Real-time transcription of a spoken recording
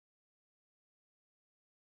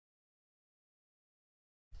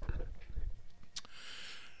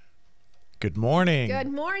Good morning.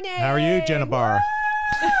 Good morning. How are you, Jenna Barr?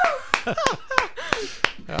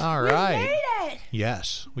 All right. We made it.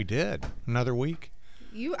 Yes, we did. Another week.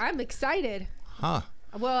 I'm excited. Huh.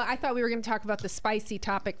 Well, I thought we were going to talk about the spicy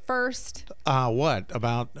topic first. What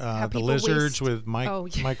about the people lizards waste- with Mike Oh,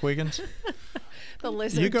 yeah. Mike Wiggins? The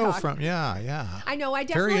lizard You go talk. from yeah. I know. I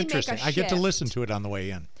Very definitely interesting. make a I get to shift. listen to it on the way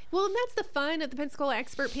in. Well, and that's the fun of the Pensacola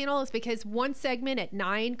Expert Panel is because one segment at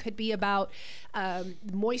 9 could be about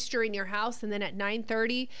moisture in your house, and then at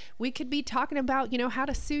 9:30 we could be talking about how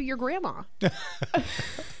to sue your grandma.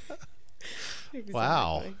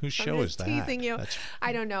 Wow, whose show I'm is just that? teasing you. That's-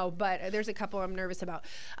 I don't know, but there's a couple I'm nervous about.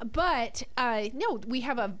 But no, we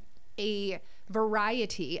have a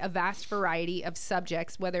vast variety of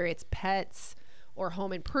subjects, whether it's pets or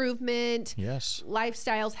home improvement, Yes.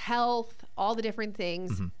 lifestyles, health, all the different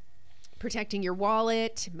things. Mm-hmm. Protecting your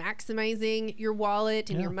wallet, maximizing your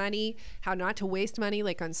wallet and Yeah. your money, how not to waste money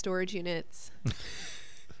like on storage units.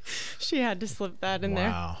 She had to slip that in there.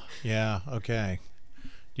 Wow. Yeah. Okay.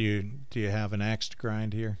 Do you have an axe to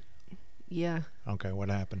grind here? Yeah. Okay. What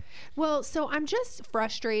happened? Well, so I'm just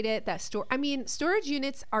frustrated that storage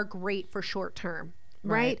units are great for short term,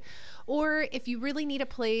 right? Right. Or if you really need a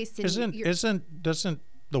place and Doesn't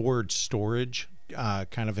the word storage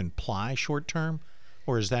kind of imply short term,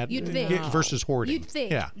 or is that You'd think. versus hoarding? you'd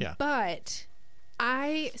think. Yeah. But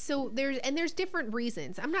there's different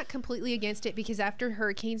reasons. I'm not completely against it because after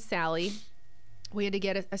Hurricane Sally, we had to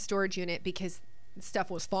get a storage unit because stuff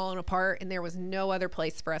was falling apart and there was no other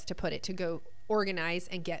place for us to put it to go organize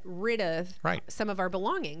and get rid of Right. some of our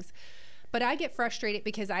belongings. But I get frustrated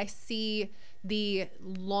because I see the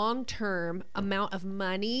long-term amount of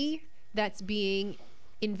money that's being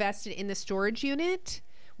invested in the storage unit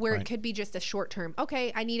where Right. it could be just a short term.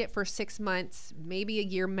 Okay, I need it for 6 months, maybe a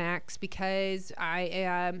year max because I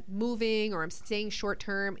am moving or I'm staying short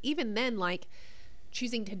term. Even then, like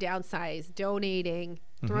choosing to downsize, donating,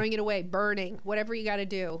 throwing it away, burning, whatever you got to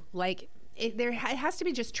do. Like it has to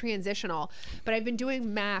be just transitional. But I've been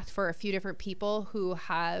doing math for a few different people who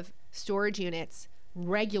have storage units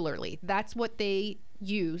regularly. That's what they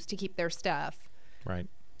use to keep their stuff Right.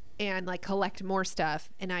 and like collect more stuff.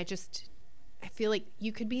 And I feel like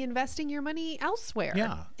you could be investing your money elsewhere.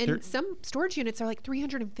 Yeah, And there- some storage units are like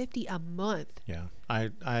 $350 a month. Yeah,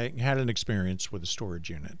 I had an experience with a storage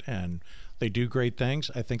unit, and they do great things.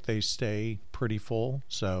 I think they stay pretty full.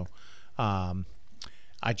 So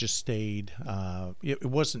I just stayed. It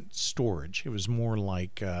wasn't storage. It was more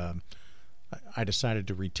like I decided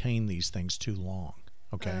to retain these things too long.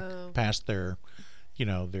 Okay, Oh. past their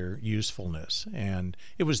their usefulness, and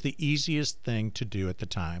it was the easiest thing to do at the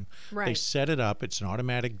time. They Right. set it up. It's an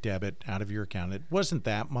automatic debit out of your account. It wasn't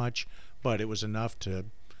that much, but it was enough to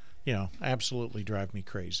absolutely drive me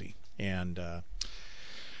crazy. And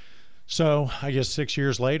so I guess 6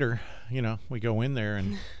 years later, we go in there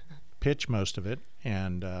and pitch most of it,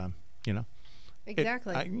 and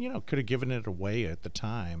Exactly. I could have given it away at the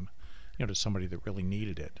time, to somebody that really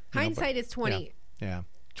needed it. Hindsight is 20. Yeah.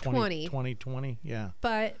 20. 20, yeah.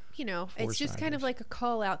 But, it's just kind of Foresight. like a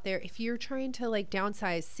call out there. If you're trying to like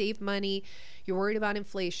downsize, save money, you're worried about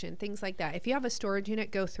inflation, things like that. If you have a storage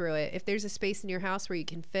unit, go through it. If there's a space in your house where you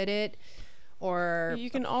can fit it or, You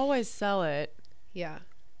can always sell it yeah.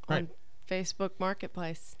 on Right. Facebook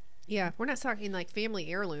Marketplace. Yeah. We're not talking like family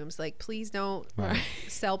heirlooms. Like, please don't Right.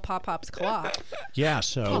 sell Pop-Pop's clock. Yeah, You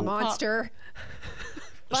so monster.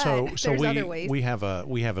 so But so there's we other ways. we have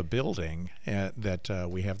a building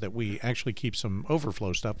that we actually keep some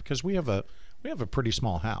overflow stuff because we have a pretty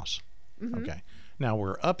small house. Mm-hmm. Okay, now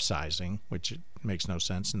we're upsizing, which makes no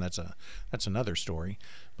sense, and that's another story.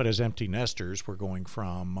 But as empty nesters, we're going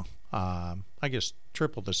from I guess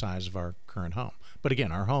triple the size of our current home. But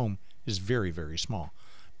again, our home is very, very small.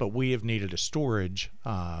 But we have needed a storage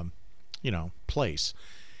place.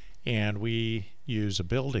 And we use a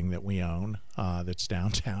building that we own that's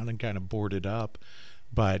downtown and kind of boarded up.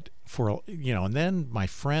 But and then my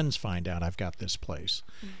friends find out I've got this place,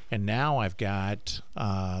 and now I've got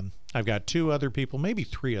 2 other people, maybe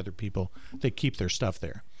 3 other people that keep their stuff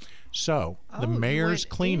there. So the Oh, you mayor's went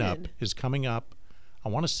cleanup in. is coming up. I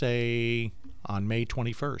want to say on May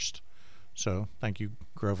 21st. So thank you,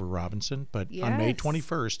 Grover Robinson. But on May Yes.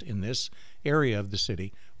 21st, in this area of the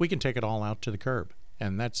city, we can take it all out to the curb.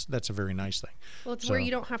 And that's a very nice thing. Well, it's So- where you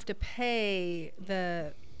don't have to pay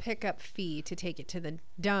the pickup fee to take it to the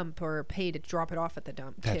dump or pay to drop it off at the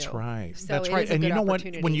dump. That's too. right. So That's it right. is a And good you know what?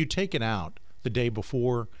 opportunity. When you take it out the day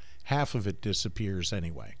before, half of it disappears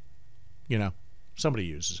anyway. Somebody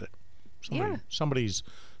uses it. Somebody's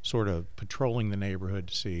sort of patrolling the neighborhood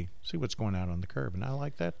to see what's going out on the curb, and I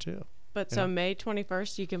like that too. But You so know? May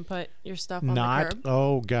 21st, you can put your stuff on the Not, curb.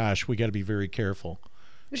 oh gosh, we got to be very careful.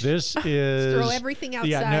 This is Throw everything outside.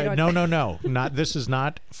 Yeah, on no. Not this is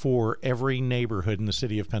not for every neighborhood in the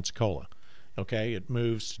city of Pensacola. Okay, it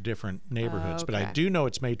moves to different neighborhoods, but I Okay. do know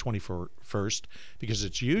it's May 21st because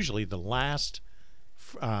it's usually the last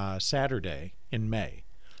Saturday in May,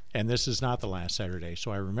 and this is not the last Saturday,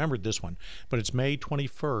 so I remembered this one. But it's May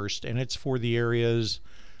 21st, and it's for the areas.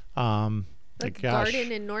 like gosh,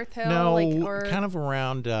 Garden and North Hill, no, or kind of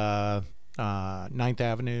around 9th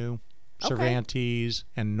Avenue, Okay. Cervantes,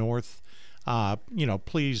 and North.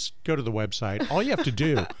 Please go to the website. All you have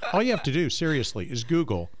to do, seriously, is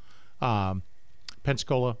Google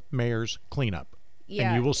Pensacola Mayor's Cleanup, Yeah.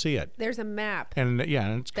 and you will see it. There's a map And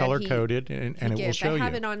it's that color he- coded, and he it will gives. show I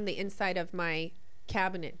have you. it on the inside of my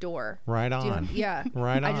cabinet door. Right Do you- on. yeah.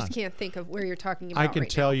 Right I on. just can't think of where you're talking about. I can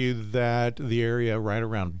right tell now. you that the area right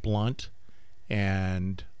around Blunt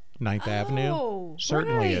and 9th Avenue Oh,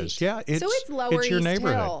 certainly right. is. Yeah, so it's Lower your East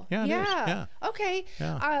neighborhood. Hill. Yeah, it is. Yeah. Okay.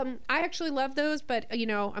 Yeah. I actually love those, but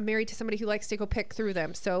I'm married to somebody who likes to go pick through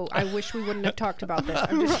them, so I wish we wouldn't have talked about this.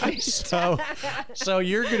 I'm just So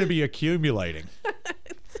you're going to be accumulating.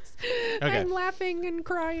 Okay. I'm laughing and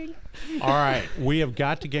crying. All right. We have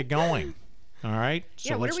got to get going. All right. So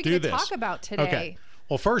Yeah, what let's are we do going to this. talk about today? Okay.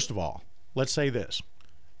 Well, first of all, let's say this.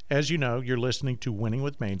 As you know, you're listening to Winning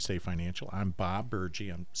with Mainstay Financial. I'm Bob Burgee.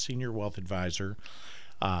 I'm Senior Wealth Advisor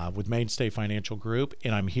with Mainstay Financial Group,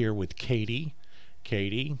 and I'm here with Katie.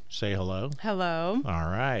 Katie, say hello. Hello. All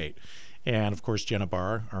right. And, of course, Jenna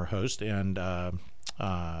Barr, our host. And,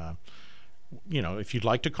 if you'd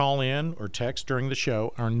like to call in or text during the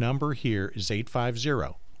show, our number here is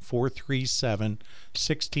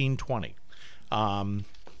 850-437-1620.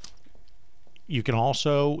 You can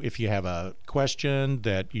also, if you have a question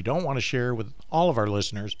that you don't want to share with all of our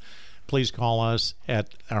listeners, please call us at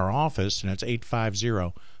our office, and it's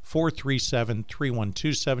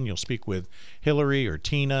 850-437-3127. You'll speak with Hillary or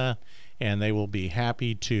Tina, and they will be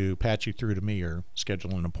happy to patch you through to me or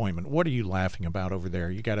schedule an appointment. What are you laughing about over there?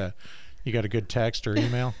 You got a good text or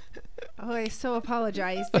email? Oh, I so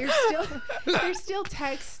apologize. There's still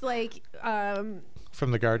texts like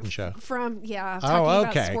From the garden show. from talking Oh, about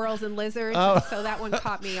okay. squirrels and lizards. Oh. So that one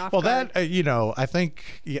caught me off Well, guard. that, I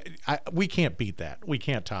think we can't beat that. We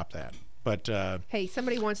can't top that. But Hey,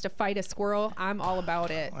 somebody wants to fight a squirrel. I'm all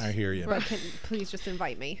about it. I hear you. Please just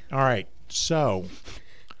invite me. All right. So,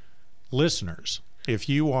 listeners, if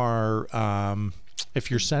you are if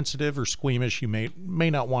you're sensitive or squeamish, you may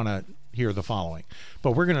not want to hear the following.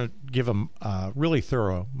 But we're going to give them a really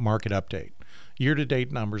thorough market update.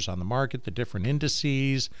 Year-to-date numbers on the market, the different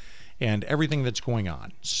indices, and everything that's going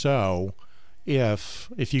on. So, if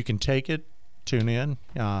you can take it, tune in.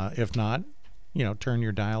 If not, turn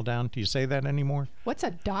your dial down. Do you say that anymore? What's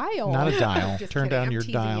a dial? Not a dial. Just Turn kidding. down I'm your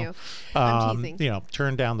teasing dial. you. I'm teasing.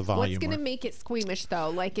 Turn down the volume. What's going to or- make it squeamish though?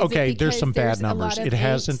 Like, is Okay, it there's because some bad a lot numbers. of It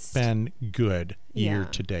hasn't angst? been good year Yeah.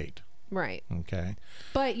 to date. Right. Okay.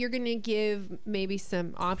 But you're going to give maybe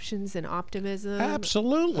some options and optimism.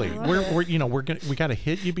 Absolutely. We're we got to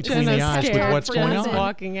hit you between Jenna's the eyes with scared. what's going Jenna's on.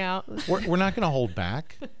 walking out. We're not going to hold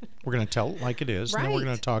back. We're going to tell it like it is, and then we're Right.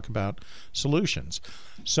 going to talk about solutions.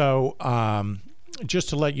 So, just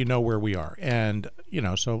to let you know where we are, and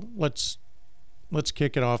so let's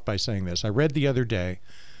kick it off by saying this. I read the other day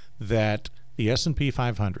that the S&P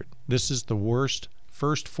 500. This is the worst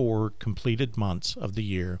first 4 completed months of the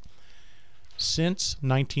year since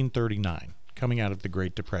 1939, coming out of the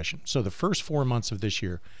Great Depression. So the first 4 months of this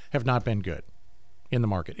year have not been good in the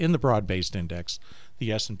market, in the broad-based index,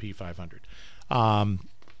 the S&P 500.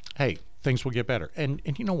 Hey, things will get better. And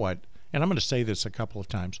you know what? And I'm going to say this a couple of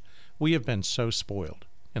times. We have been so spoiled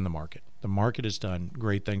in the market. The market has done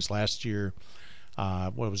great things. Last year,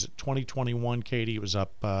 what was it, 2021, Katie, it was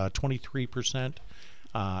up 23%.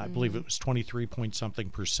 I believe it was 23 point something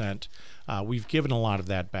percent. We've given a lot of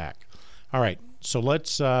that back. All right, so let's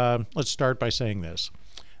start by saying this: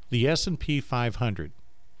 the S&P 500,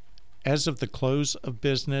 as of the close of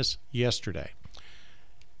business yesterday,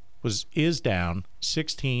 is down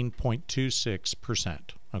 16.26%.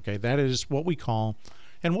 Okay, that is what we call,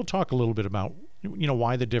 and we'll talk a little bit about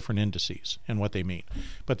why the different indices and what they mean.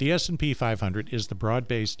 But the S&P 500 is the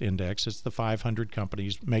broad-based index. It's the 500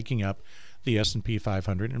 companies making up the S&P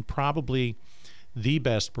 500, and probably the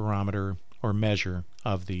best barometer or measure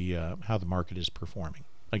of the how the market is performing.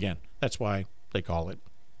 Again, that's why they call it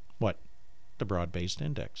what? The broad-based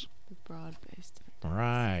index. The broad-based. All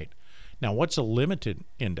right. Now, what's a limited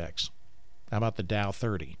index? How about the Dow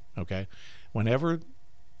 30? Okay. Whenever,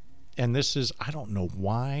 and this is, I don't know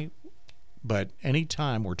why, but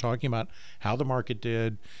anytime we're talking about how the market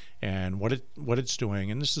did And what it's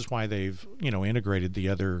doing, and this is why they've integrated the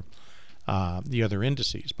other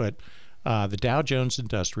indices. But the Dow Jones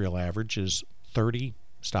Industrial Average is 30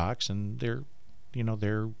 stocks, and they've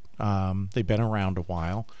been around a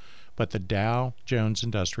while. But the Dow Jones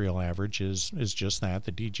Industrial Average is just that,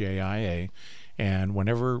 the DJIA. And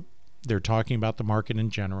whenever they're talking about the market in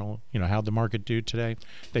general, how the market do today,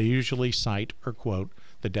 they usually cite or quote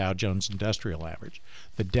the Dow Jones Industrial Average.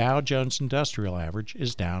 The Dow Jones Industrial Average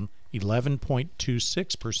is down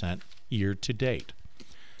 11.26% year to date.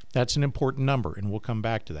 That's an important number, and we'll come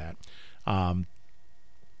back to that.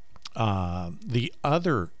 The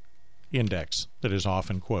other index that is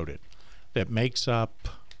often quoted that makes up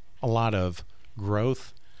a lot of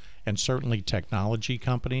growth and certainly technology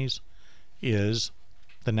companies is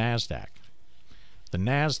the NASDAQ. The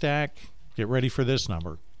NASDAQ, get ready for this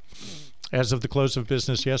number. As of the close of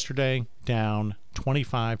business yesterday, down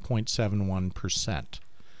 25.71%.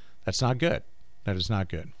 That's not good. That is not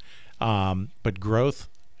good. But growth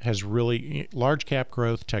has really, large cap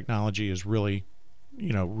growth, technology has really,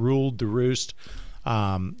 ruled the roost.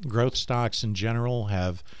 Growth stocks in general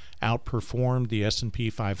have outperformed the S&P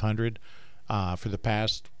 500 for the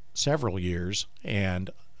past several years,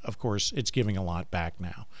 and of course, it's giving a lot back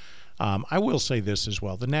now. I will say this as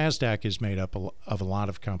well. The NASDAQ is made up of a lot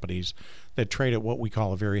of companies that trade at what we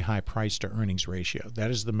call a very high price to earnings ratio. That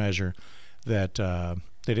is the measure that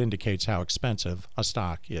indicates how expensive a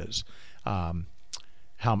stock is. At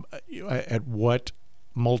what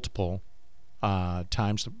multiple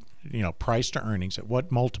times, price to earnings, at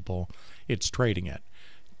what multiple it's trading at.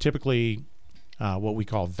 Typically, what we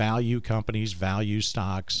call value companies, value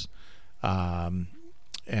stocks,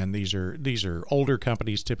 and these are older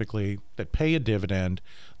companies typically that pay a dividend.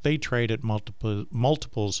 They trade at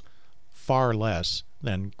multiples far less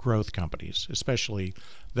than growth companies, especially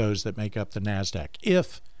those that make up the NASDAQ,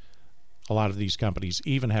 if a lot of these companies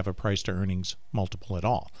even have a price to earnings multiple at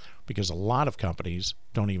all, because a lot of companies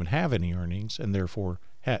don't even have any earnings and therefore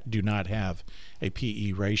do not have a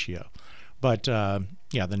PE ratio. But the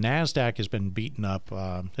NASDAQ has been beaten up,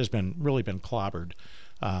 has really been clobbered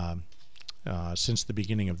since the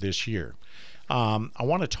beginning of this year. I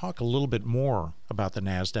want to talk a little bit more about the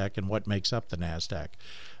NASDAQ and what makes up the NASDAQ.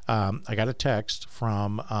 I got a text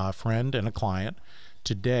from a friend and a client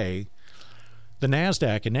today. The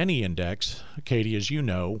NASDAQ in any index, Katie, as you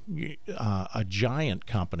know, a giant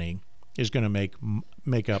company is going to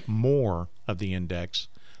make up more of the index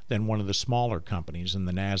than one of the smaller companies in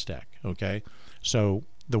the NASDAQ, okay? So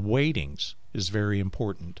the weightings is very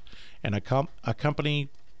important. And a company,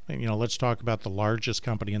 let's talk about the largest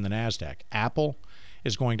company in the NASDAQ. Apple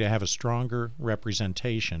is going to have a stronger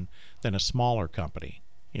representation than a smaller company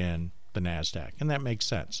in the NASDAQ, and that makes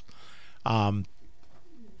sense.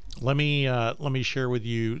 Let me share with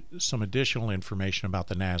you some additional information about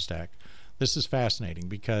the NASDAQ. This is fascinating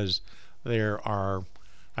because there are,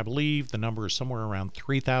 I believe the number is somewhere around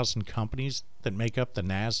 3,000 companies that make up the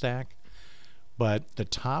NASDAQ, but the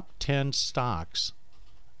top 10 stocks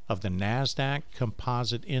of the NASDAQ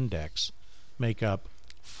Composite Index make up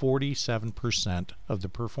 47% of the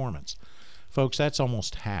performance. Folks, that's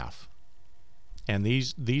almost half. And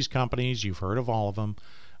these companies, you've heard of all of them,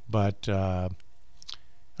 but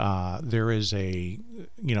there is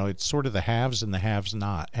it's sort of the haves and the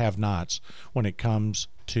have-nots when it comes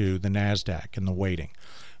to the NASDAQ and the weighting.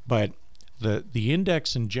 But the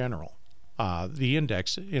index in general, the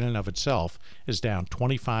index in and of itself is down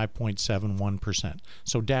 25.71%,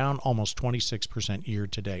 so down almost 26% year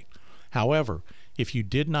to date. However, if you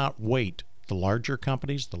did not weight the larger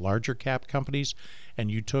companies, the larger cap companies, and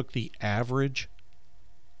you took the average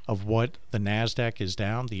of what the NASDAQ is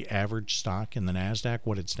down, the average stock in the NASDAQ,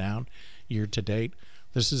 what it's down year to date,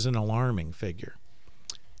 this is an alarming figure.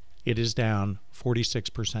 It is down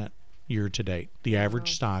 46% year to date, the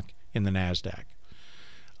average stock in the NASDAQ.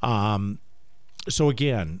 So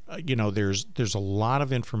again, there's a lot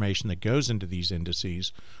of information that goes into these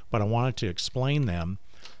indices, but I wanted to explain them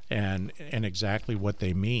and exactly what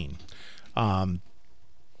they mean.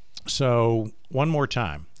 So one more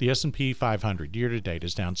time, the S&P 500 year to date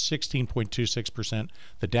is down 16.26%.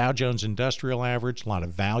 The Dow Jones Industrial Average, a lot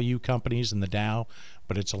of value companies in the Dow,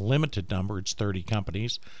 but it's a limited number. It's 30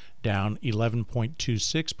 companies, down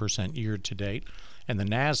 11.26% year to date. And the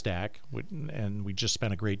NASDAQ, and we just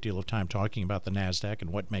spent a great deal of time talking about the NASDAQ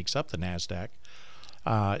and what makes up the NASDAQ,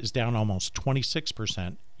 is down almost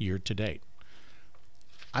 26% year to date.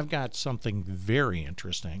 I've got something very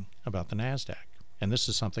interesting about the NASDAQ. And this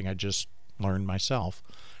is something I just learned myself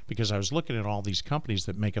because I was looking at all these companies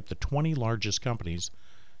that make up the 20 largest companies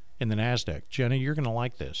in the NASDAQ. Jenna, you're going to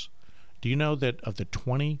like this. Do you know that of the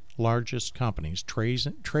 20 largest companies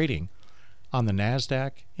trading on the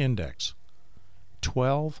NASDAQ index,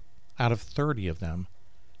 12 out of 30 of them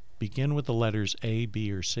begin with the letters A,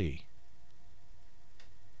 B, or C?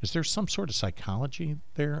 Is there some sort of psychology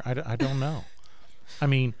there? I don't know. I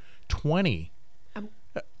mean, 20.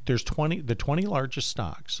 There's 20. The 20 largest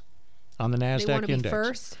stocks on the They want NASDAQ to index. be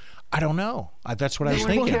first. I don't know. That's what I They was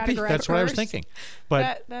wanna be thinking. categorized That's what I was first. thinking.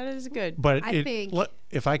 But that is good. but I think-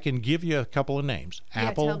 if I can give you a couple of names, Yeah,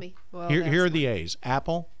 Apple. tell me. Well, here that's are the A's: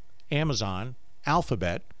 Apple, Amazon,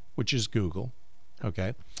 Alphabet, which is Google.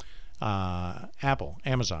 Okay, Apple,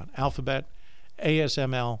 Amazon, Alphabet,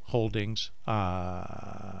 ASML Holdings,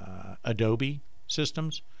 Adobe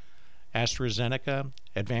Systems, AstraZeneca,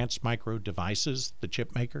 Advanced Micro Devices, the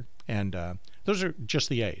chip maker, and those are just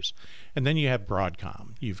the A's. And then you have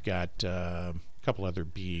Broadcom. You've got a couple other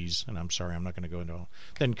B's, and I'm sorry, I'm not going to go into all.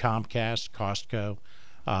 Then Comcast, Costco.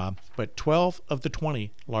 But 12 of the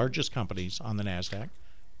 20 largest companies on the NASDAQ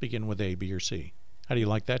begin with A, B, or C. How do you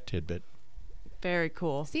like that tidbit? Very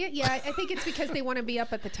cool. See it? Yeah, I think it's because they want to be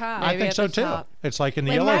up at the top. I Maybe think at so the too. top. It's like in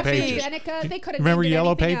the Like Yellow my Pages. AstraZeneca, they could have Remember named it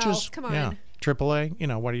Yellow anything Pages? else. Come on. Yeah. AAA. You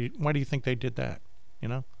know, why do you think they did that? You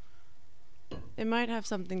know? It might have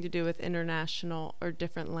something to do with international or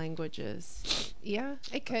different languages. Yeah,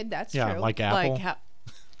 it could. That's Yeah, true. like Apple. Like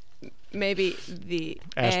maybe the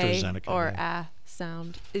AstraZeneca, A or yeah. A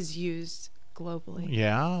sound is used globally.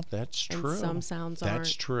 Yeah, that's And true. some sounds That's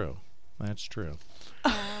aren't. true. That's true.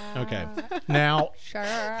 Okay. Now, Sure.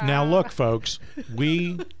 now look, folks,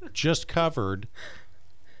 we just covered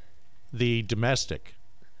the domestic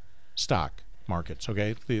stock markets,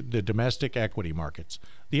 okay? The domestic equity markets.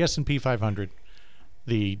 The S&P 500,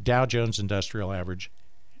 the Dow Jones Industrial Average,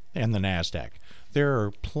 and the NASDAQ. There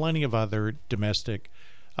are plenty of other domestic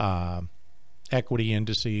equity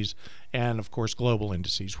indices and, of course, global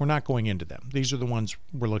indices. We're not going into them. These are the ones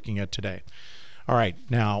we're looking at today. All right.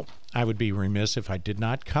 Now, I would be remiss if I did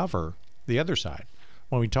not cover the other side.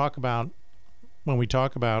 When we talk about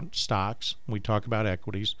stocks, we talk about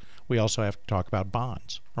equities, we also have to talk about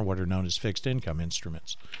bonds, or what are known as fixed income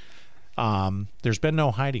instruments. There's been no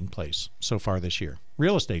hiding place so far this year.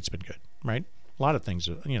 Real estate's been good, right? A lot of things,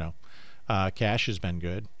 cash has been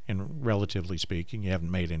good, and relatively speaking, you haven't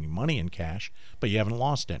made any money in cash, but you haven't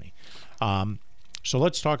lost any. So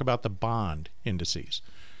let's talk about the bond indices.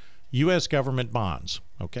 U.S. government bonds,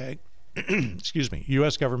 okay? Excuse me,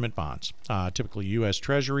 U.S. government bonds, typically U.S.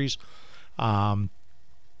 Treasuries. The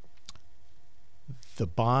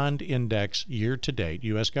bond index year to date,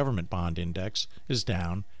 U.S. government bond index, is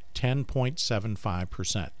down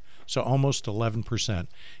 10.75%. So almost 11%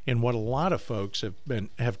 in what a lot of folks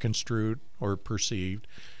have construed or perceived,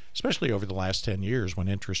 especially over the last 10 years when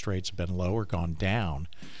interest rates have been low or gone down,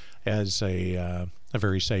 as a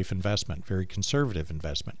very safe investment, very conservative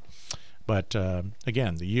investment. But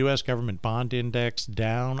again, the U.S. government bond index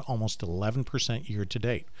down almost 11% year to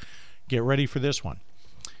date. Get ready for this one.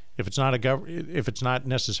 If it's not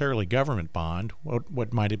necessarily government bond,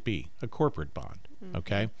 what might it be? A corporate bond. Mm-hmm.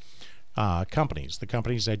 Okay. Companies, the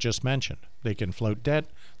companies I just mentioned, they can float debt,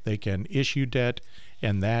 they can issue debt,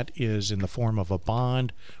 and that is in the form of a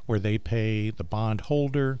bond where they pay the bond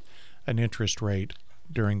holder an interest rate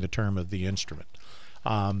during the term of the instrument.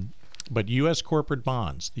 But U.S. corporate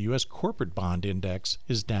bonds, the U.S. corporate bond index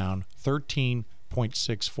is down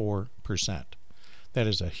 13.64%. That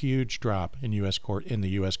is a huge drop in the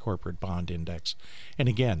U.S. corporate bond index. And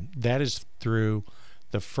again, that is through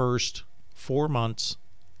the first 4 months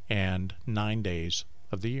and 9 days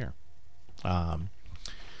of the year.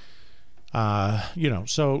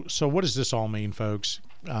 So what does this all mean, folks?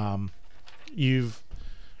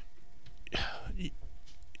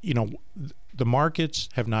 The markets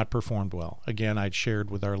have not performed well. Again, I'd shared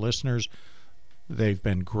with our listeners, they've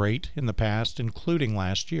been great in the past, including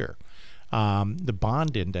last year. The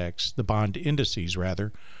bond indices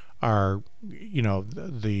rather, are,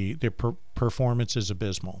 the performance is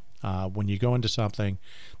abysmal. When you go into something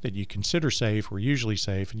that you consider safe or usually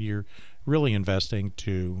safe, and you're really investing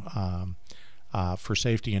for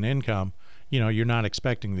safety and income, you're not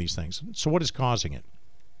expecting these things. So what is causing it?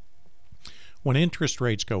 When interest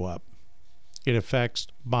rates go up, it affects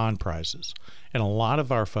bond prices. And a lot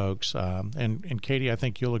of our folks, and Katie, I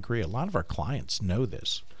think you'll agree, a lot of our clients know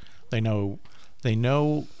this. They know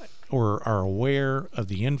or are aware of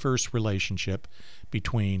the inverse relationship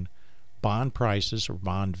between bond prices or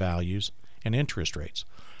bond values and interest rates.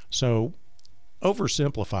 So,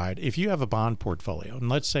 oversimplified, if you have a bond portfolio, and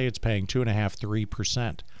let's say it's paying 2.5%,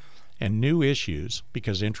 3%, and new issues,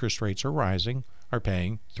 because interest rates are rising, are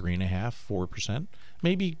paying 3.5%, 4%,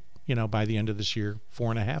 maybe by the end of this year,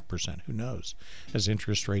 4.5%. Who knows? As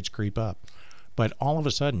interest rates creep up. But all of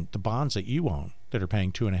a sudden, the bonds that you own that are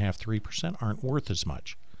paying 2.5%, 3% aren't worth as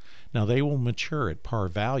much. Now, they will mature at par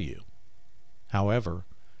value. However,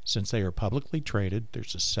 since they are publicly traded,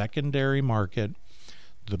 there's a secondary market.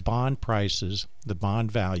 The bond prices, the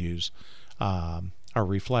bond values are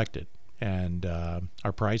reflected and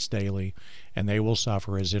are priced daily, and they will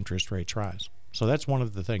suffer as interest rates rise. So that's one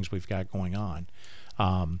of the things we've got going on.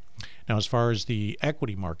 Now, as far as the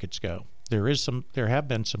equity markets go, there have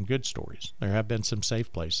been some good stories. There have been some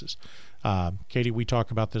safe places. Katie, we talk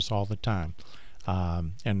about this all the time,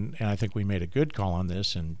 and I think we made a good call on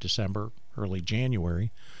this in December, early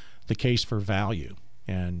January. The case for value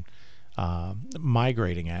and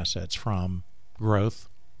migrating assets from growth,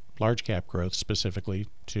 large cap growth specifically,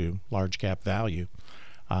 to large cap value.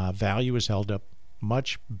 Value is held up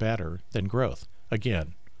much better than growth.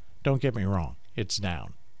 Again, don't get me wrong, it's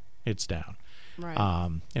down. It's down. Right.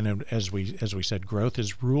 And as we said, growth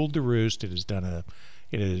has ruled the roost. It has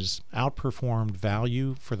outperformed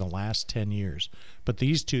value for the last 10 years. But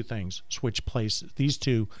these two things switch places. These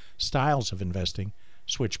two styles of investing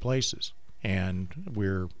switch places, and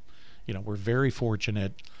we're very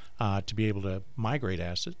fortunate to be able to migrate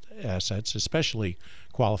assets, especially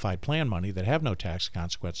qualified plan money that have no tax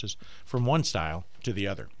consequences, from one style to the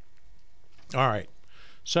other. All right.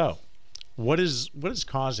 So, what is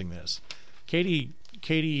causing this? Katie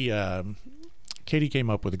came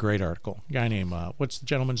up with a great article. A guy named what's the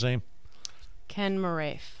gentleman's name? Ken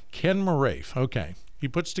Moraif. Ken Moraif. Okay, he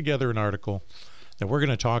puts together an article that we're going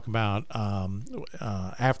to talk about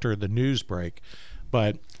after the news break,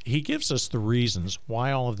 but he gives us the reasons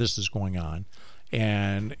why all of this is going on,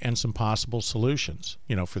 and some possible solutions,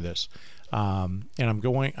 for this. And I'm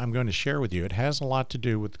going to share with you. It has a lot to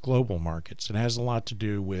do with global markets. It has a lot to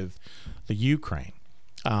do with the Ukraine,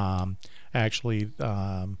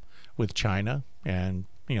 with China, and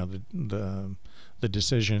the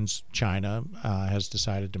decisions China has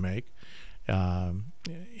decided to make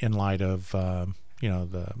in light of the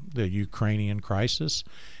Ukrainian crisis,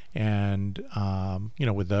 and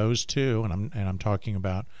with those two, and I'm talking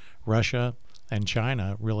about Russia and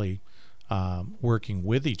China really working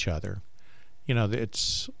with each other.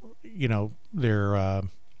 It's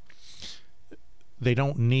they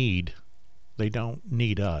don't need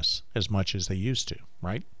us as much as they used to,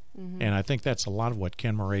 right? Mm-hmm. And I think that's a lot of what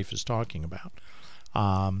Ken Moraif is talking about.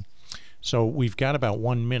 So we've got about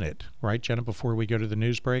 1 minute, right, Jenna, before we go to the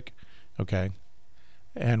news break? Okay.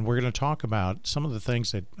 And we're going to talk about some of the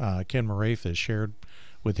things that Ken Moraif has shared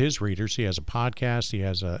with his readers. He has a podcast, he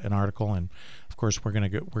has an article, and of course we're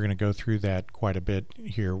going to go through that quite a bit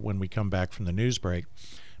here when we come back from the news break.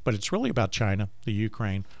 But it's really about China, the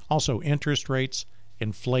Ukraine, also interest rates,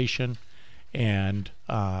 inflation, and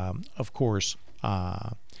of course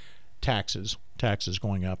taxes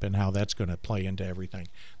going up, and how that's going to play into everything.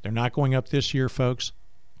 They're not going up this year, folks,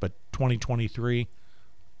 but 2023,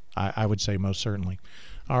 I would say most certainly.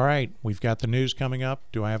 All right, we've got the news coming up.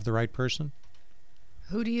 Do I have the right person?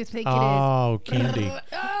 Who do you think it is? Oh, Candy.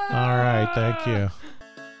 All right, thank you.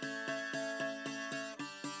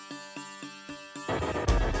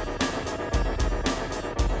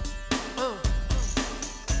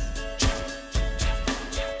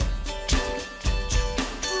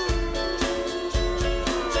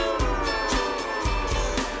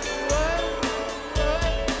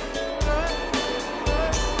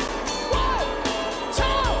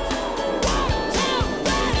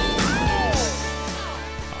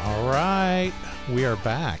 We are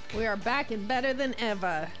back. We are back and better than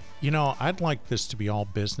ever. I'd like this to be all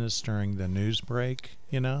business during the news break.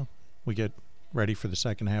 We get ready for the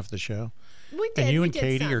second half of the show. We did. And you we and did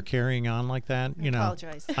Katie some. are carrying on like that. I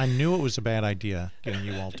apologize. I knew it was a bad idea getting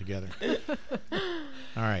you all together. All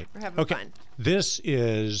right. We're having okay. fun. This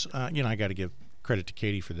is, I got to give credit to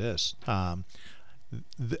Katie for this.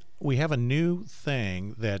 We have a new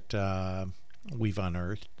thing that we've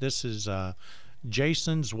unearthed. This is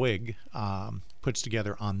Jason Zweig puts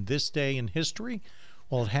together on this day in history.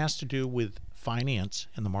 Well, it has to do with finance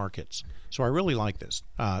and the markets. So I really like this.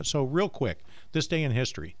 So real quick, this day in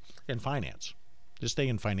history and finance. This day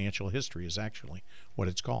in financial history is actually what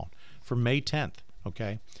it's called. For May 10th,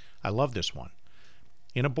 okay? I love this one.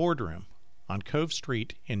 In a boardroom on Cove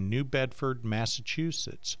Street in New Bedford,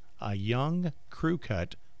 Massachusetts, a young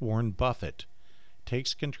crew-cut Warren Buffett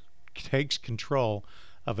takes control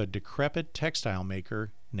of a decrepit textile maker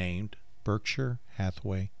named Berkshire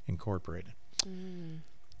Hathaway Incorporated.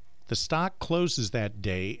 The stock closes that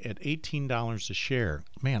day at $18 a share.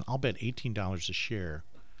 Man, I'll bet $18 a share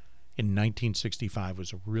in 1965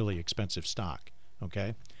 was a really expensive stock,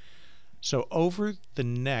 okay? So over the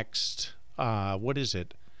next, what is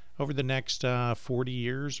it? Over the next 40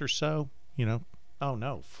 years or so,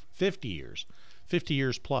 50 years, 50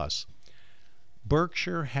 years plus,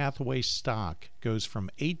 Berkshire Hathaway stock goes from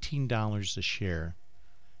 $18 a share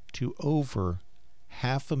to over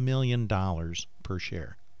 $500,000 per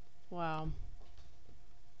share. Wow.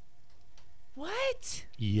 What?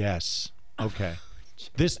 Yes. Okay.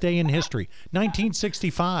 This day in history,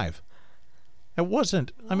 1965. It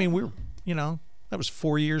wasn't. I mean, that was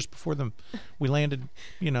 4 years before we landed,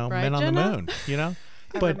 Right, men on the Jenna? moon,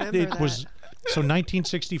 But remember it that. was, so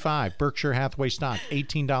 1965, Berkshire Hathaway stock,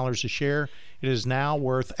 $18 a share. It is now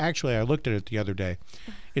worth, actually, I looked at it the other day.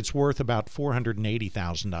 It's worth about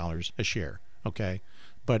 $480,000 a share, okay?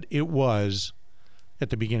 But it was,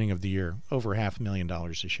 at the beginning of the year, over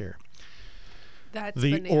 $500,000 a share. That's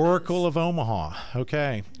The bananas. Oracle of Omaha.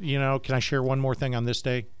 Okay. Can I share one more thing on this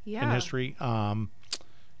day in Yeah. history? On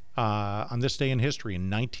this day in history, in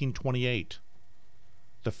 1928,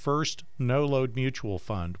 the first no-load mutual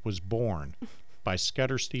fund was born by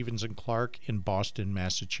Scudder, Stevens, and Clark in Boston,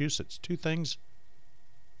 Massachusetts. Two things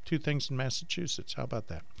in Massachusetts. How about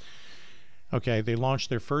that? Okay, they launched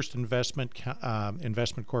their first investment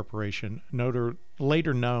corporation,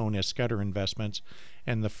 later known as Scudder Investments,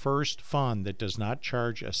 and the first fund that does not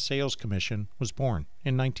charge a sales commission was born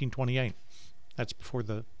in 1928. That's before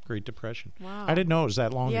the Great Depression. Wow. I didn't know it was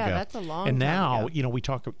that long Yeah, ago. that's a long And time now, ago. we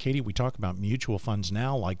talk about mutual funds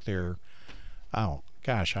now like they're, oh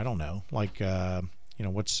gosh, I don't know, like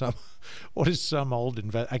what is some old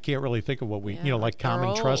I can't really think of what we, Yeah, like they're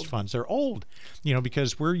common trust old. funds. They're old,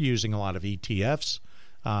 because we're using a lot of ETFs,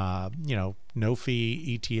 no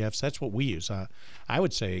fee ETFs. That's what we use. I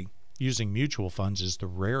would say using mutual funds is the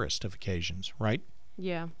rarest of occasions, right?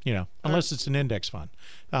 Yeah. Unless it's an index fund.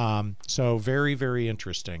 So very, very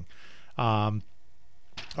interesting. All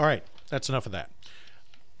right, that's enough of that.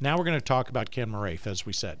 Now we're going to talk about Ken Moraif, as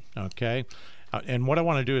we said, okay? And what I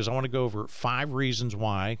want to do is I want to go over 5 reasons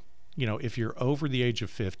why, if you're over the age of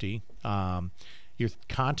 50, you're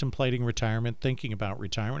contemplating retirement, thinking about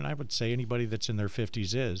retirement. I would say anybody that's in their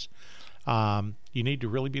 50s is. You need to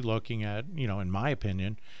really be looking at, in my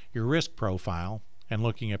opinion, your risk profile and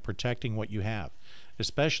looking at protecting what you have,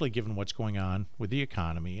 especially given what's going on with the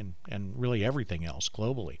economy and really everything else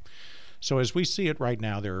globally. So as we see it right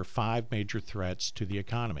now, there are 5 major threats to the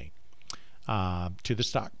economy, to the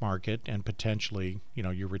stock market, and potentially,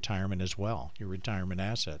 your retirement as well, your retirement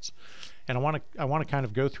assets. And I want to kind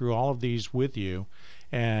of go through all of these with you,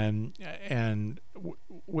 and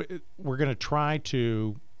we're going to try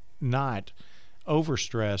to not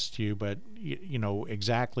overstress to you, but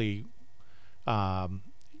exactly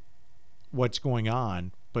what's going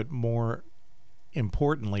on, but more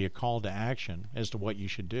importantly, a call to action as to what you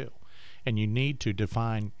should do. And you need to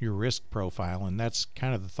define your risk profile, and that's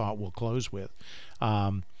kind of the thought we'll close with.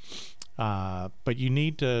 But you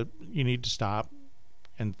need to stop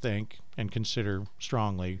and think and consider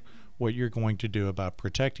strongly what you're going to do about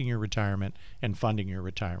protecting your retirement and funding your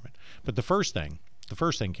retirement. But the first thing,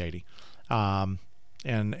 Katie, and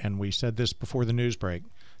we said this before the news break,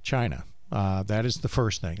 China. That is the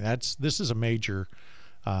first thing. This is a major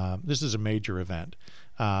event.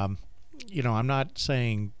 I'm not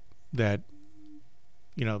saying that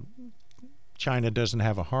China doesn't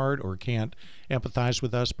have a heart or can't empathize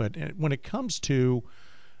with us, but when it comes to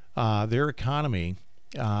their economy,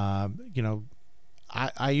 I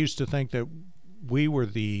used to think that we were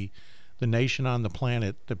the nation on the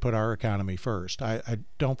planet that put our economy first. I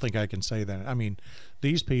don't think I can say that. I mean,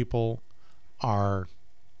 these people are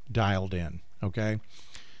dialed in, okay?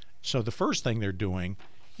 So the first thing they're doing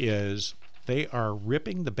is they are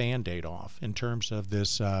ripping the Band-Aid off in terms of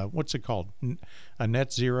this, what's it called, a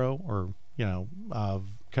net zero or, of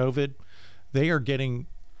COVID. They are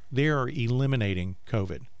eliminating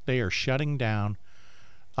COVID. They are shutting down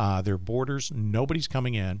their borders. Nobody's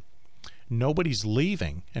coming in. Nobody's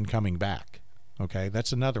leaving and coming back, okay?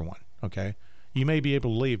 That's another one, okay? You may be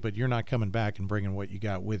able to leave, but you're not coming back and bringing what you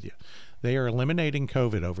got with you. They are eliminating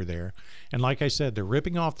COVID over there. And like I said, they're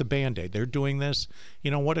ripping off the Band-Aid. They're doing this.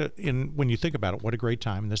 When you think about it, what a great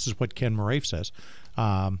time. And this is what Ken Moraif says.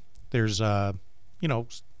 There's a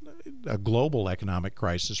global economic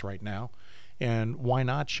crisis right now. And why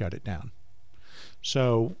not shut it down?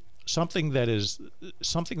 So something that is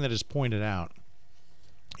pointed out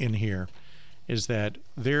in here is that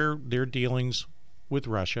their dealings with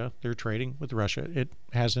Russia, their trading with Russia, it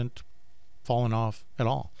hasn't fallen off at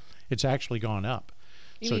all. It's actually gone up.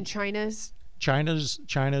 You mean China's? China's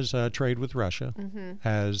trade with Russia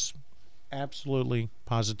has absolutely,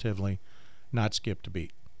 positively not skipped a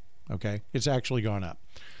beat. Okay, it's actually gone up.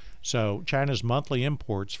 So China's monthly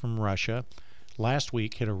imports from Russia last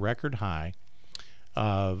week hit a record high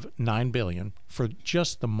of $9 billion for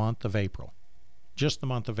just the month of April. Just the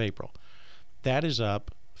month of April. That is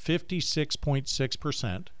up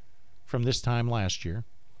 56.6% from this time last year,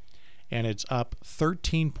 and it's up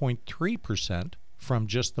 13.3% from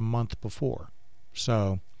just the month before.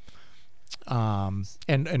 So,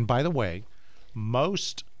 and by the way,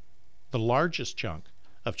 the largest chunk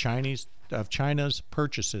of China's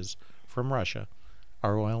purchases from Russia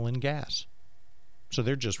are oil and gas. So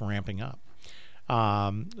they're just ramping up.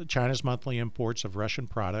 China's monthly imports of Russian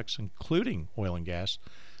products, including oil and gas,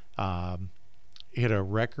 hit a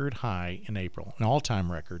record high in April, an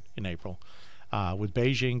all-time record in April, with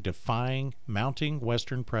Beijing defying mounting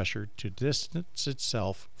Western pressure to distance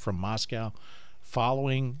itself from Moscow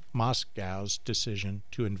following Moscow's decision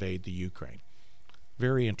to invade the Ukraine.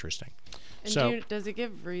 Very interesting. And So, does it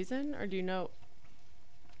give reason, or do you know,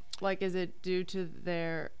 like, is it due to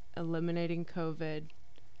their eliminating COVID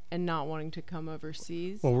and not wanting to come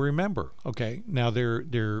overseas? well, remember, okay, now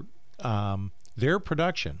their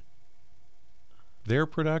production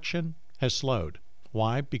has slowed.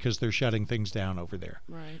 Why? Because they're shutting things down over there.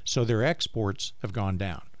 Right. So their exports have gone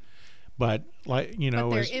down. But like But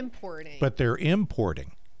they're importing. But they're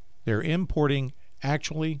importing. They're importing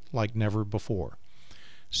actually like never before.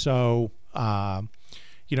 So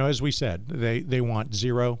as we said, they want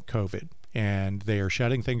zero COVID, and they are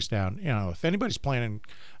shutting things down. If anybody's planning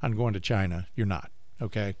on going to China, you're not.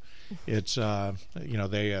 Okay, it's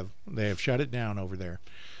they have shut it down over there.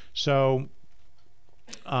 So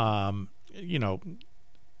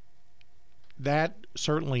that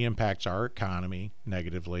certainly impacts our economy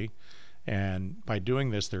negatively. And by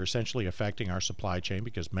doing this, they're essentially affecting our supply chain,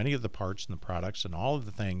 because many of the parts and the products and all of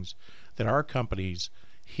the things that our companies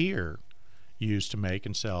here use to make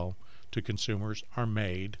and sell to consumers are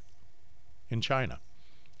made in China.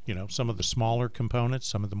 Some of the smaller components,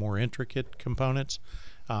 some of the more intricate components,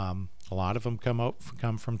 a lot of them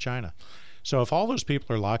come from China. So if all those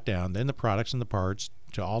people are locked down, then the products and the parts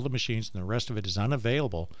to all the machines and the rest of it is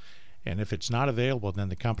unavailable. And if it's not available, then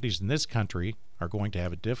the companies in this country are going to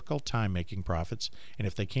have a difficult time making profits. And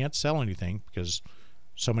if they can't sell anything because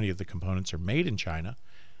so many of the components are made in China,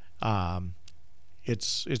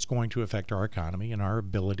 it's going to affect our economy and our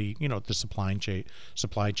ability, the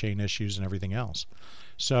supply chain issues and everything else.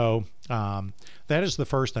 So that is the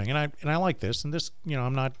first thing. And I like this. And this,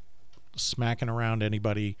 I'm not smacking around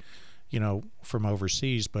anybody, from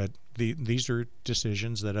overseas, but these are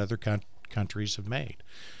decisions that other countries have made.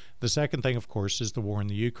 The second thing, of course, is the war in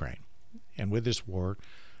the Ukraine. And with this war,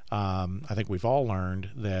 I think we've all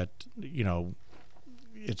learned that,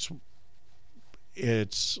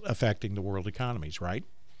 it's affecting the world economies, right?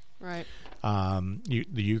 Right. The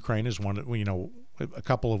Ukraine is one, a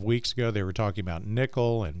couple of weeks ago, they were talking about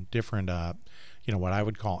nickel and different, what I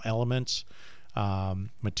would call elements,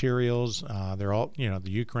 materials. They're all, the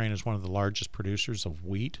Ukraine is one of the largest producers of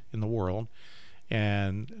wheat in the world.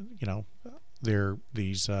 And,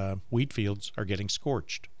 these wheat fields are getting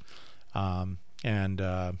scorched.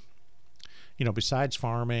 Besides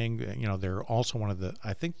farming, they're also one of the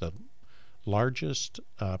largest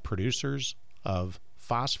producers of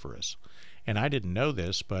phosphorus. And I didn't know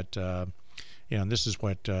this, but, and this is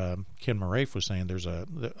what Ken Moraif was saying. There's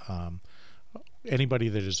anybody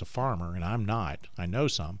that is a farmer, and I'm not, I know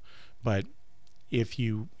some, but if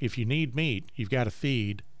you need meat, you've got to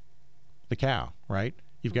feed the cow, right?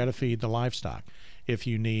 You've got to feed the livestock. If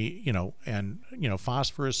you need,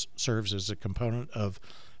 phosphorus serves as a component of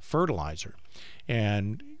fertilizer.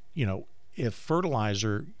 And, if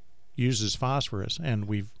fertilizer uses phosphorus and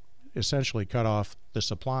we've essentially cut off the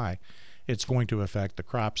supply, it's going to affect the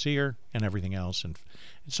crops here and everything else. And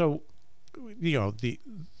so, the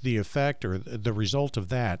effect or the result of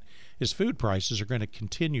that is food prices are going to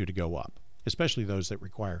continue to go up, especially those that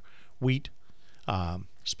require wheat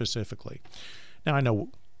specifically. Now, I know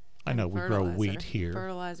we grow wheat here.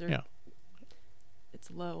 Fertilizer. Yeah. It's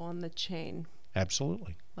low on the chain.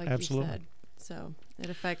 Absolutely. Like Absolutely. you said. So it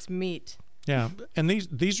affects meat. Yeah, and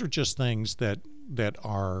these are just things that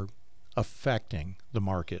are affecting the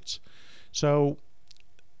markets. So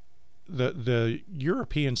the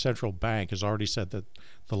European Central Bank has already said that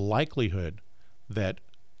the likelihood that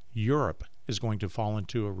Europe is going to fall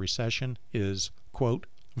into a recession is, quote,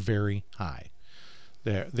 very high.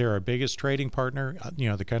 They're our biggest trading partner,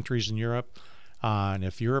 the countries in Europe. And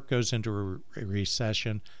if Europe goes into a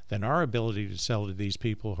recession, then our ability to sell to these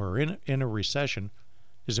people who are in a recession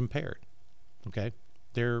is impaired. Okay?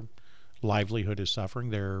 Their livelihood is suffering.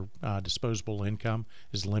 Their disposable income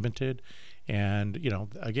is limited. And,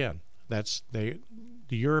 again,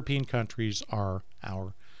 the European countries are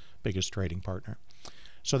our biggest trading partner.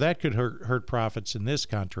 So that could hurt profits in this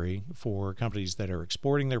country for companies that are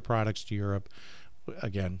exporting their products to Europe.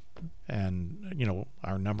 Again, and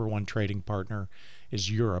our number one trading partner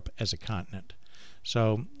is Europe as a continent.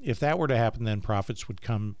 So if that were to happen, then profits would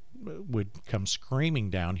come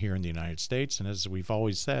screaming down here in the United States. And as we've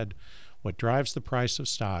always said, what drives the price of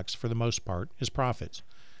stocks for the most part is profits.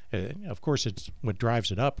 Of course, it's what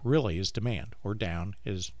drives it up really is demand, or down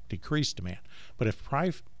is decreased demand. But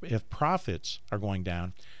if profits are going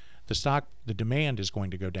down, the demand is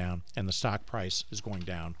going to go down, and the stock price is going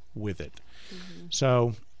down with it. Mm-hmm.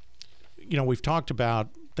 So, we've talked about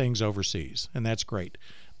things overseas, and that's great.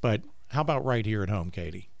 But how about right here at home,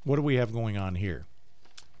 Katie? What do we have going on here?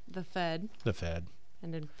 The Fed. The Fed.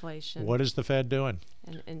 And inflation. What is the Fed doing?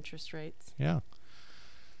 And interest rates. Yeah.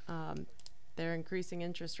 They're increasing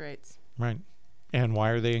interest rates. Right. And why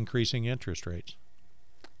are they increasing interest rates?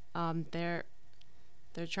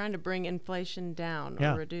 They're trying to bring inflation down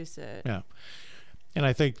or reduce it. Yeah. And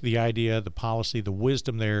I think the idea, the policy, the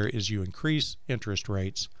wisdom there is you increase interest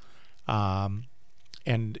rates, and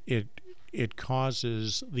it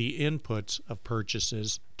causes the inputs of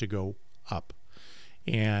purchases to go up.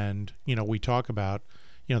 And, we talk about,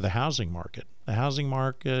 the housing market. The housing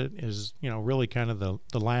market is, really kind of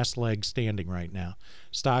the last leg standing right now.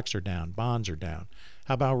 Stocks are down. Bonds are down.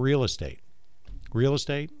 How about real estate? Real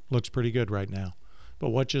estate looks pretty good right now.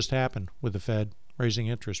 But what just happened with the Fed raising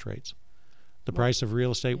interest rates? The price of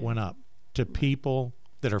real estate went up to people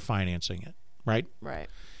that are financing it, right? Right.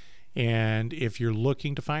 And if you're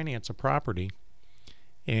looking to finance a property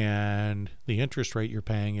and the interest rate you're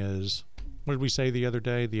paying is, what did we say the other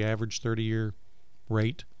day? The average 30-year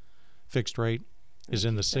rate, fixed rate, is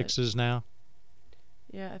in the sixes now?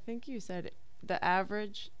 Yeah, I think you said the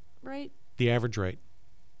average rate? The average rate.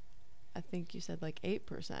 I think you said like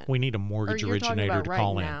 8%. We need a mortgage originator to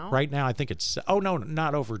call in. Right now, I think it's, no,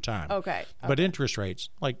 not over time. Okay. But interest rates,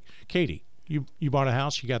 like Katie, you bought a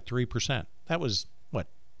house, you got 3%. That was,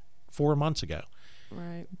 4 months ago.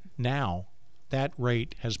 Right. Now, that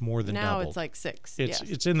rate has more than doubled. Now it's like 6.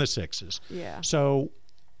 It's in the sixes. Yeah. So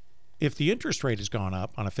if the interest rate has gone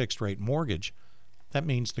up on a fixed rate mortgage, that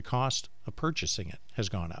means the cost of purchasing it has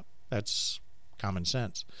gone up. That's common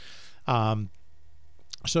sense.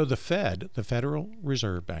 So the Fed, the Federal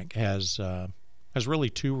Reserve Bank, has really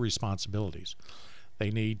two responsibilities. They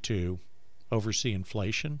need to oversee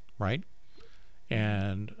inflation, right,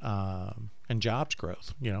 and jobs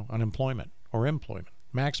growth, unemployment or employment,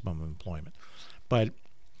 maximum employment. But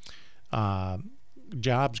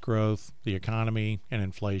jobs growth, the economy, and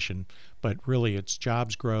inflation, but really it's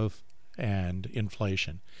jobs growth and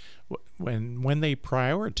inflation. When they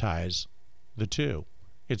prioritize the two,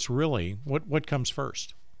 it's really what comes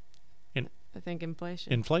first? I think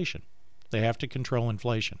inflation. Inflation. They have to control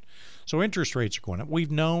inflation. So interest rates are going up.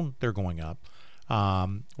 We've known they're going up.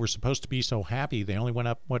 We're supposed to be so happy. They only went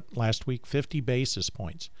up, last week? 50 basis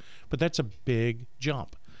points. But that's a big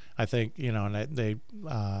jump. I think, and they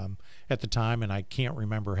at the time, and I can't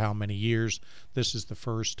remember how many years, this is the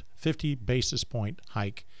first 50 basis point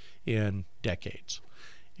hike in decades.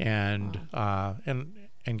 And wow.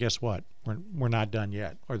 And guess what? We're not done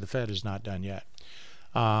yet, or the Fed is not done yet.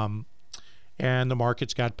 And the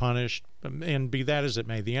markets got punished. And be that as it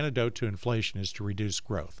may, the antidote to inflation is to reduce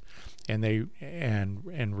growth,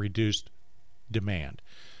 and reduce demand.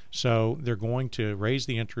 So they're going to raise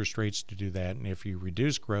the interest rates to do that. And if you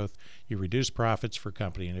reduce growth, you reduce profits for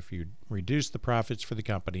company. And if you reduce the profits for the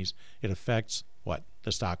companies, it affects what?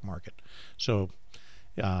 The stock market. So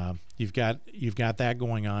you've got that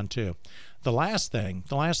going on too. The last thing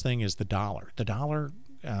is the dollar. The dollar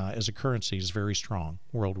as a currency is very strong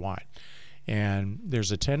worldwide. And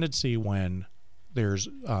there's a tendency when there's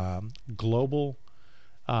global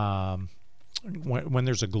when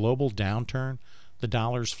there's a global downturn, the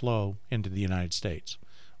dollars flow into the United States.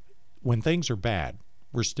 When things are bad,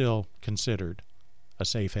 we're still considered a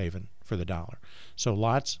safe haven for the dollar. So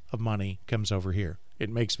lots of money comes over here. It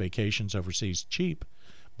makes vacations overseas cheap,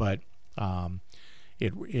 but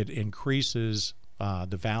it increases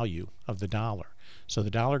the value of the dollar. So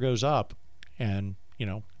the dollar goes up, and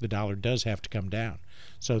the dollar does have to come down.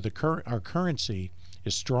 So our currency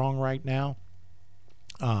is strong right now.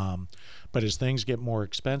 But as things get more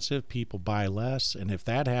expensive, people buy less. And if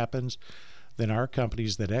that happens, then our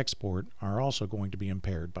companies that export are also going to be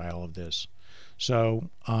impaired by all of this. So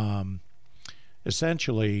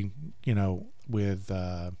essentially, with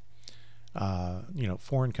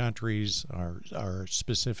foreign countries are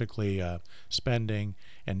specifically spending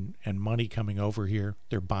and money coming over here,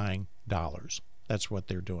 they're buying dollars. That's what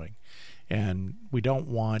they're doing. And we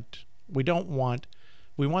want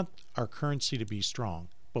our currency to be strong,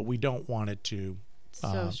 but we don't want it to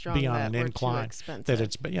So strong be on that an we're incline too expensive that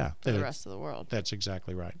it's, but yeah, for that the it- rest of the world. that's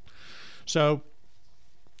exactly right. So,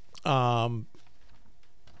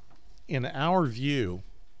 in our view,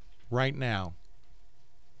 right now,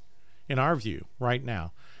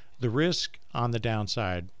 the risk on the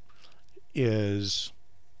downside is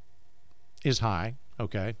high.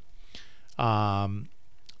 Okay.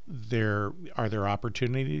 There are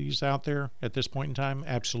opportunities out there at this point in time.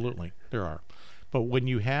 Absolutely, there are. But when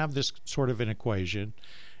you have this sort of an equation,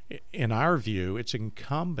 in our view, it's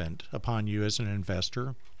incumbent upon you as an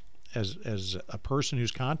investor, as a person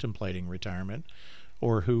who's contemplating retirement,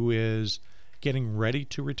 or who is getting ready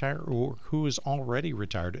to retire, or who is already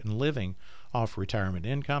retired and living off retirement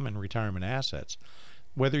income and retirement assets,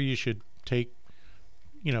 whether you should take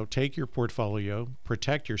your portfolio,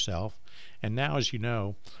 protect yourself. And now, as you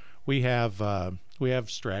know, we have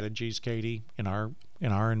strategies, Katie, in our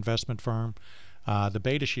investment firm, the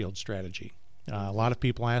Beta Shield strategy. A lot of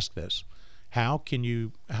people ask this: how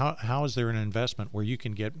is there an investment where you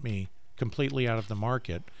can get me completely out of the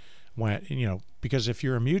market? Because if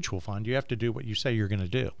you're a mutual fund, you have to do what you say you're going to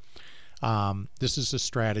do. This is a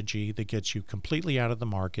strategy that gets you completely out of the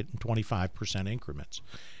market in 25% increments.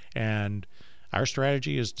 And our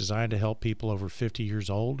strategy is designed to help people over 50 years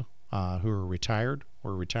old who are retired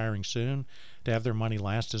or retiring soon to have their money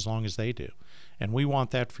last as long as they do. And we want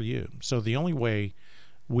that for you. So the only way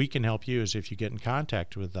we can help you is if you get in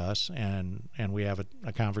contact with us and we have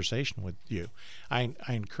a conversation with you. I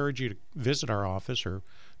encourage you to visit our office or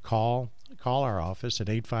call our office at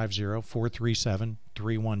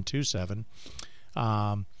 850-437-3127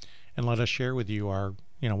 and let us share with you our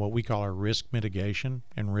what we call our risk mitigation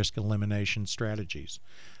and risk elimination strategies.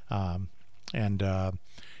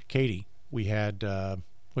 Katie, we had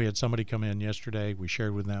somebody come in yesterday. We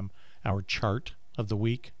shared with them our chart of the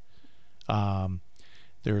week.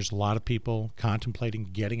 There's a lot of people contemplating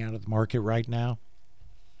getting out of the market right now.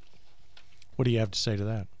 What do you have to say to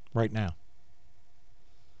that right now?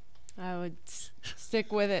 I would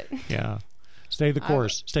stick with it. Yeah. Stay the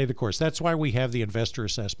course. Stay the course. That's why we have the investor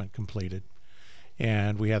assessment completed.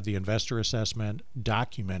 And we have the investor assessment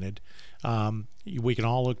documented. We can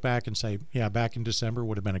all look back and say, yeah, back in December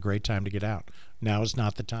would have been a great time to get out. Now is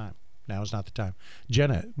not the time.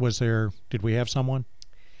 Jenna, did we have someone?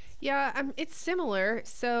 Yeah, it's similar.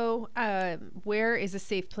 So where is a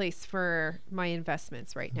safe place for my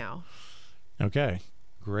investments right now? Okay,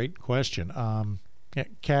 great question.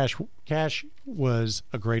 Cash was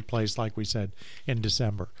a great place, like we said, in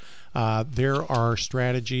December. There are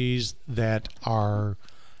strategies that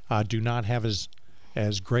do not have as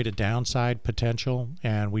great a downside potential,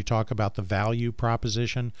 and we talk about the value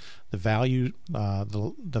proposition, the value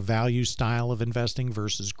style of investing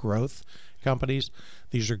versus growth companies.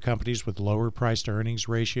 These are companies with lower price to earnings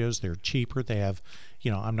ratios. They're cheaper. They have,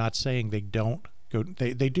 I'm not saying they don't go.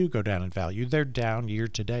 They do go down in value. They're down year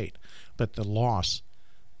to date, but the loss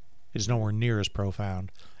is nowhere near as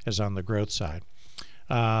profound as on the growth side.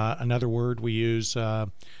 Another word we use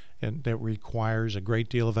and that requires a great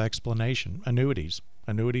deal of explanation: annuities.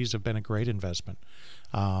 Annuities have been a great investment.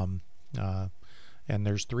 And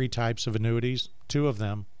there's 3 types of annuities. 2 of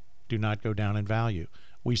them do not go down in value.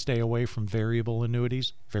 We stay away from variable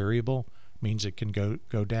annuities. Variable means it can go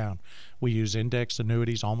down. We use index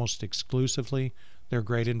annuities almost exclusively. They're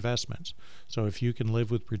great investments. So if you can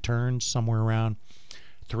live with returns somewhere around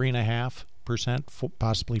 3.5%,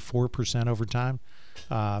 possibly 4% over time,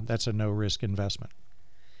 that's a no-risk investment.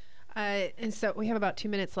 And so we have about 2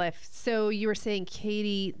 minutes left. So you were saying,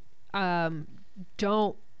 Katie,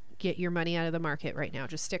 don't get your money out of the market right now.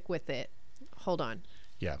 Just stick with it. Hold on.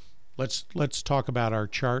 Yeah. Let's talk about our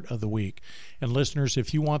chart of the week. And listeners,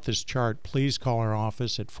 if you want this chart, please call our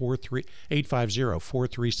office at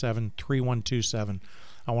 850-437-3127.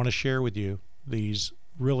 I want to share with you these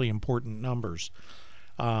really important numbers.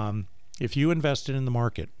 If you invested in the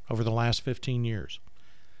market over the last 15 years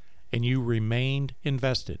and you remained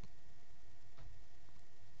invested,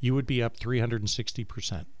 you would be up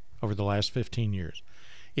 360% over the last 15 years.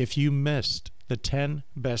 If you missed the 10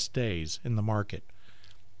 best days in the market,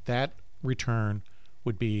 that return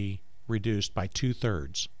would be reduced by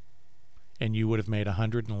 2/3, and you would have made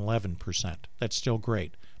 111%. That's still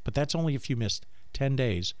great, but that's only if you missed 10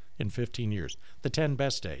 days in 15 years, the 10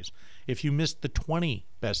 best days. If you missed the 20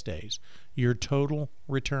 best days, your total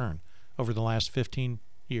return over the last 15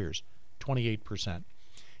 years, 28%.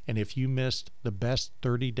 And if you missed the best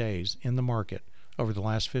 30 days in the market over the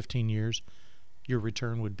last 15 years, your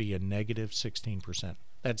return would be a negative 16%.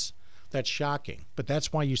 That's shocking, but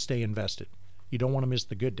that's why you stay invested. You don't want to miss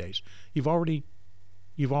the good days. You've already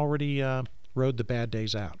rode the bad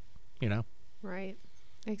days out, you know? Right.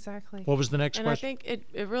 Exactly. What was the next And I question? think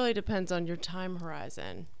it really depends on your time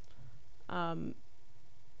horizon.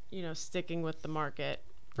 Sticking with the market.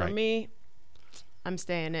 For Right. me, I'm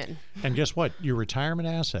staying in. And guess what? Your retirement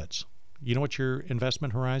assets, you know what your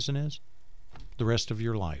investment horizon is? The rest of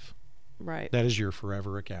your life. Right. That is your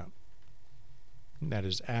forever account. That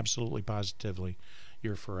is absolutely positively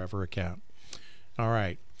your forever account. All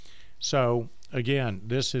right. So, again,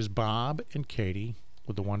 this is Bob and Katie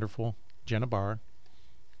with the wonderful Jenna Barr,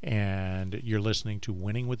 and you're listening to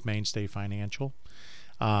Winning with Mainstay Financial.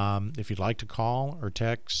 If you'd like to call or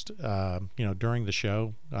text, during the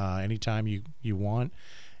show, anytime you want,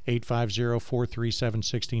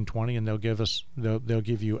 850-437-1620, and they'll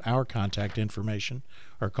give you our contact information,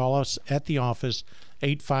 or call us at the office,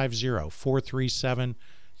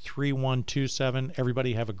 850-437-3127.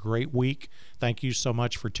 Everybody have a great week. Thank you so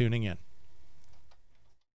much for tuning in.